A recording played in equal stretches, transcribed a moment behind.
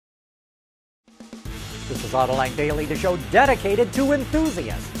This is Autoline Daily, the show dedicated to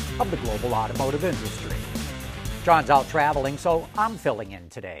enthusiasts of the global automotive industry. John's out traveling, so I'm filling in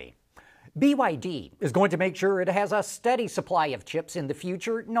today. BYD is going to make sure it has a steady supply of chips in the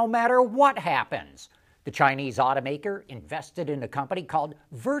future, no matter what happens. The Chinese automaker invested in a company called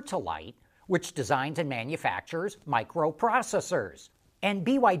Vertilite, which designs and manufactures microprocessors. And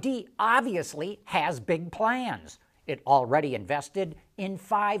BYD obviously has big plans. It already invested in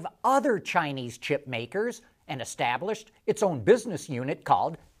 5 other Chinese chip makers and established its own business unit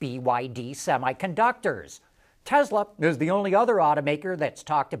called BYD Semiconductors. Tesla is the only other automaker that's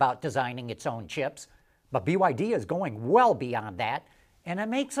talked about designing its own chips, but BYD is going well beyond that, and it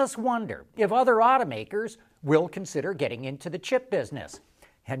makes us wonder if other automakers will consider getting into the chip business.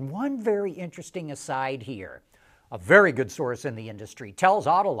 And one very interesting aside here, a very good source in the industry tells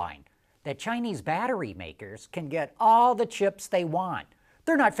Autoline that Chinese battery makers can get all the chips they want.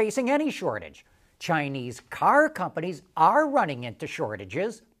 They're not facing any shortage. Chinese car companies are running into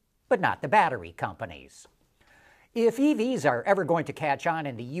shortages, but not the battery companies. If EVs are ever going to catch on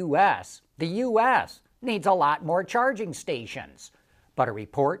in the U.S. needs a lot more charging stations. But a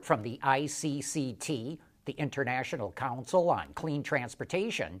report from the ICCT, the International Council on Clean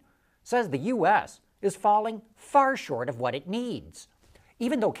Transportation, says the U.S. is falling far short of what it needs.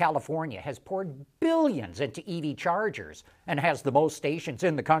 Even though California has poured billions into EV chargers and has the most stations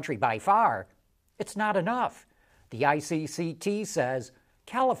in the country by far, it's not enough. The ICCT says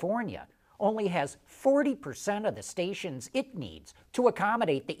California only has 40% of the stations it needs to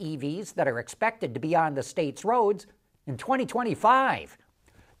accommodate the EVs that are expected to be on the state's roads in 2025.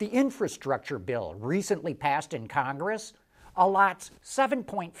 The infrastructure bill recently passed in Congress allots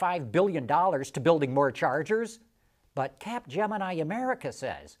 $7.5 billion to building more chargers, but Capgemini America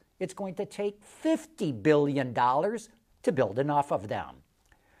says it's going to take $50 billion to build enough of them.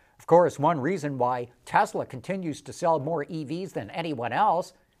 Of course, one reason why Tesla continues to sell more EVs than anyone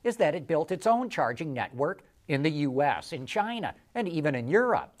else is that it built its own charging network in the US, in China, and even in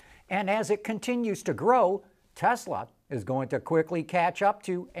Europe. And as it continues to grow, Tesla is going to quickly catch up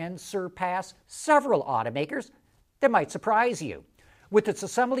to and surpass several automakers that might surprise you. With its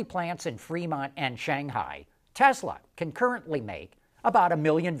assembly plants in Fremont and Shanghai, Tesla can currently make about 1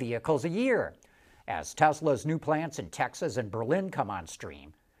 million vehicles a year. As Tesla's new plants in Texas and Berlin come on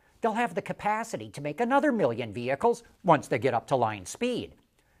stream, they'll have the capacity to make another 1 million vehicles once they get up to line speed.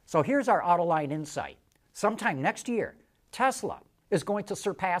 So here's our Autoline insight. Sometime next year, Tesla is going to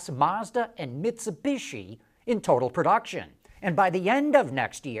surpass Mazda and Mitsubishi in total production. And by the end of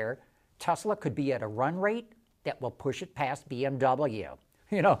next year, Tesla could be at a run rate that will push it past BMW.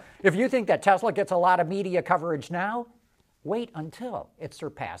 You know, if you think that Tesla gets a lot of media coverage now, wait until it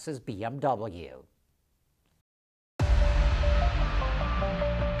surpasses BMW.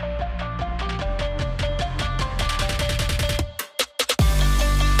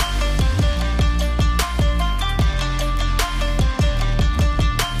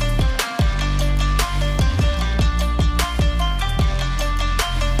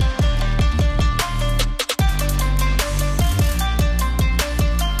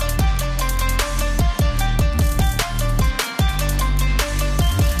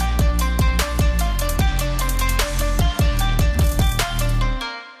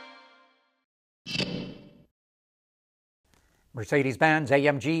 Mercedes-Benz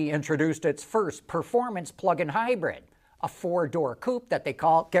AMG introduced its first performance plug-in hybrid, a 4-door coupe that they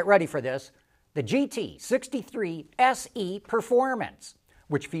call, get ready for this, the GT63 SE Performance,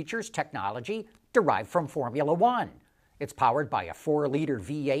 which features technology derived from Formula One. It's powered by a 4-liter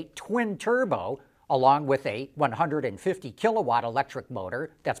V8 twin-turbo, along with a 150-kilowatt electric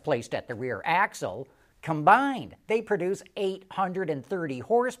motor that's placed at the rear axle. Combined, they produce 830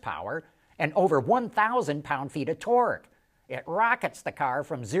 horsepower and over 1,000 pound-feet of torque. It rockets the car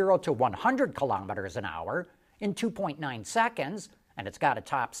from 0 to 100 kilometers an hour in 2.9 seconds, and it's got a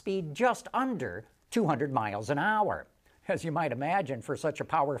top speed just under 200 miles an hour. As you might imagine, for such a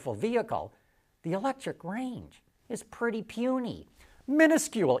powerful vehicle, the electric range is pretty puny,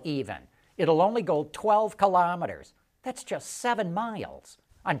 minuscule even. It'll only go 12 kilometers. That's just 7 miles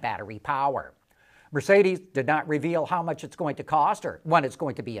on battery power. Mercedes did not reveal how much it's going to cost or when it's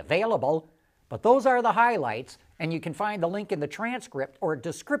going to be available, but those are the highlights, and you can find the link in the transcript or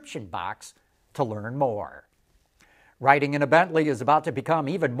description box to learn more. Riding in a Bentley is about to become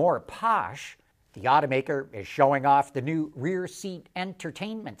even more posh. The automaker is showing off the new rear seat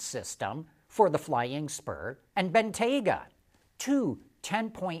entertainment system for the Flying Spur and Bentayga. 2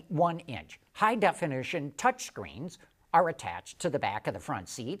 10.1-inch high-definition touchscreens are attached to the back of the front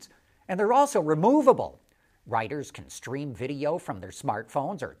seats, and they're also removable. Riders can stream video from their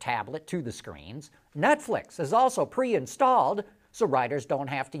smartphones or tablet to the screens. Netflix is also pre-installed, so riders don't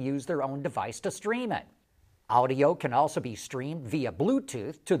have to use their own device to stream it. Audio can also be streamed via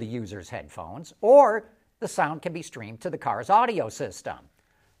Bluetooth to the user's headphones, or the sound can be streamed to the car's audio system.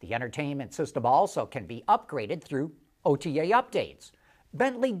 The entertainment system also can be upgraded through OTA updates.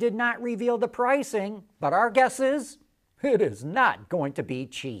 Bentley did not reveal the pricing, but our guess is it is not going to be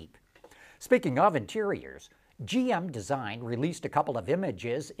cheap. Speaking of interiors, GM Design released a couple of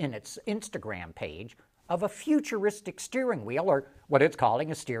images in its Instagram page of a futuristic steering wheel, or what it's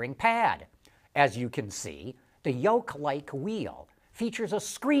calling a steering pad. As you can see, the yoke-like wheel features a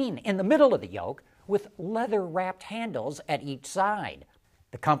screen in the middle of the yoke with leather-wrapped handles at each side.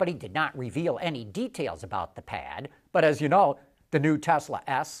 The company did not reveal any details about the pad, but as you know, the new Tesla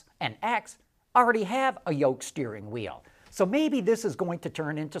S and X already have a yoke steering wheel, so maybe this is going to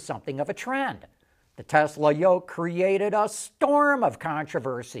turn into something of a trend. The Tesla yoke created a storm of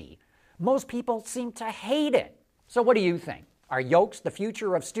controversy. Most people seem to hate it. So what do you think? Are yokes the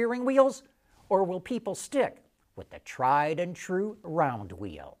future of steering wheels, or will people stick with the tried and true round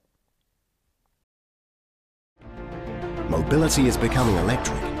wheel? Mobility is becoming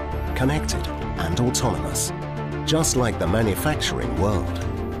electric, connected, and autonomous, just like the manufacturing world.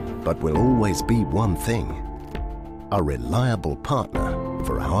 But will always be one thing: a reliable partner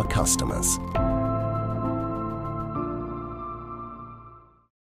for our customers.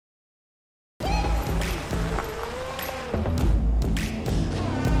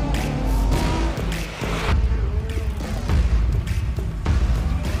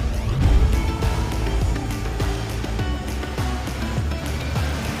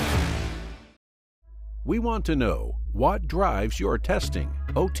 We want to know what drives your testing.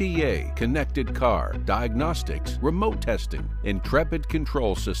 OTA, connected car, diagnostics, remote testing. Intrepid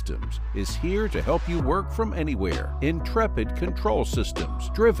Control Systems is here to help you work from anywhere. Intrepid Control Systems,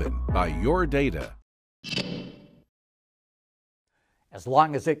 driven by your data. As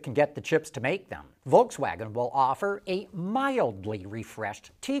long as it can get the chips to make them, Volkswagen will offer a mildly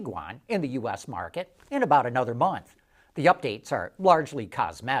refreshed Tiguan in the U.S. market in about another month. The updates are largely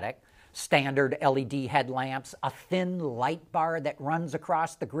cosmetic. Standard LED headlamps, a thin light bar that runs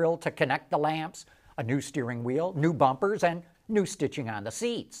across the grille to connect the lamps, a new steering wheel, new bumpers, and new stitching on the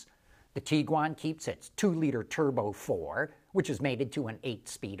seats. The Tiguan keeps its 2-liter turbo 4, which is mated to an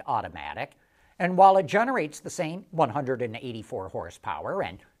 8-speed automatic, and while it generates the same 184 horsepower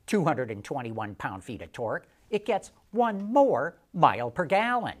and 221 pound-feet of torque, it gets 1 more mile per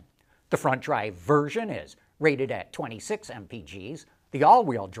gallon. The front-drive version is rated at 26 mpgs. The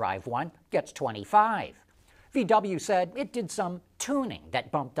all-wheel drive one gets 25. VW said it did some tuning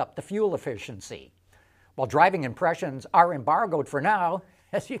that bumped up the fuel efficiency. While driving impressions are embargoed for now,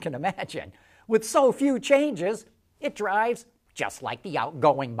 as you can imagine, with so few changes, it drives just like the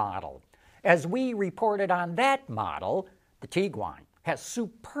outgoing model. As we reported on that model, the Tiguan has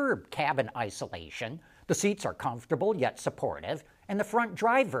superb cabin isolation, the seats are comfortable yet supportive, and the front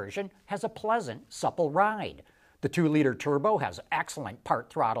drive version has a pleasant, supple ride. The 2-liter turbo has excellent part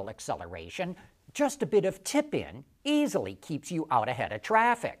throttle acceleration. Just a bit of tip-in easily keeps you out ahead of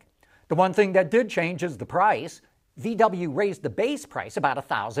traffic. The one thing that did change is the price. VW raised the base price about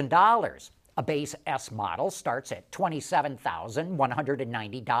 $1,000. A base S model starts at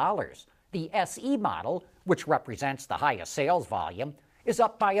 $27,190. The SE model, which represents the highest sales volume, is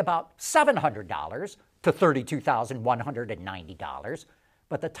up by about $700 to $32,190.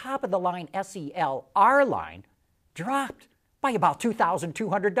 But the top-of-the-line SEL R line dropped by about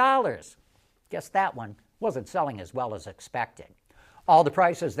 $2,200. Guess that one wasn't selling as well as expected. All the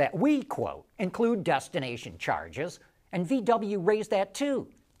prices that we quote include destination charges, and VW raised that too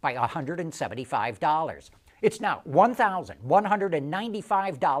by $175. It's now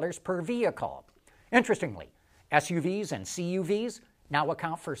 $1,195 per vehicle. Interestingly, SUVs and CUVs now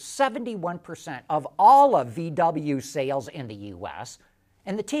account for 71% of all of VW sales in the U.S.,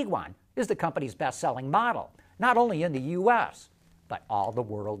 and the Tiguan is the company's best-selling model, not only in the U.S., but all the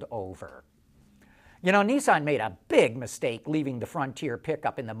world over. You know, Nissan made a big mistake leaving the Frontier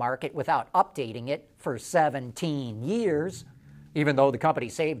pickup in the market without updating it for 17 years. Even though the company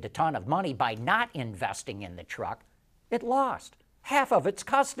saved a ton of money by not investing in the truck, it lost half of its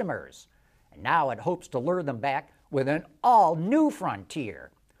customers. And now it hopes to lure them back with an all-new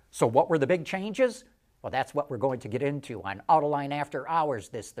Frontier. So what were the big changes? Well, that's what we're going to get into on Autoline After Hours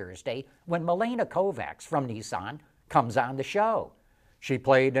this Thursday when Milena Kovacs from Nissan comes on the show. She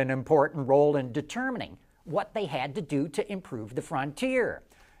played an important role in determining what they had to do to improve the Frontier.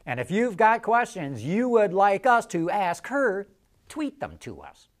 And if you've got questions you would like us to ask her, tweet them to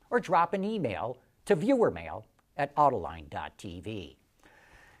us or drop an email to to viewermail@autoline.tv.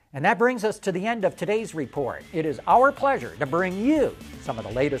 And that brings us to the end of today's report. It is our pleasure to bring you some of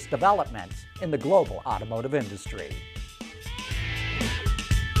the latest developments in the global automotive industry.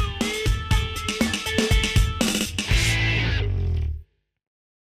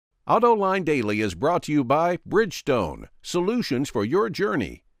 AutoLine Daily is brought to you by Bridgestone, solutions for your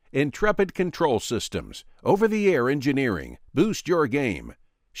journey. Intrepid Control Systems, over-the-air engineering, boost your game.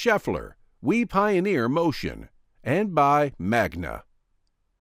 Schaeffler, we pioneer motion. And by Magna.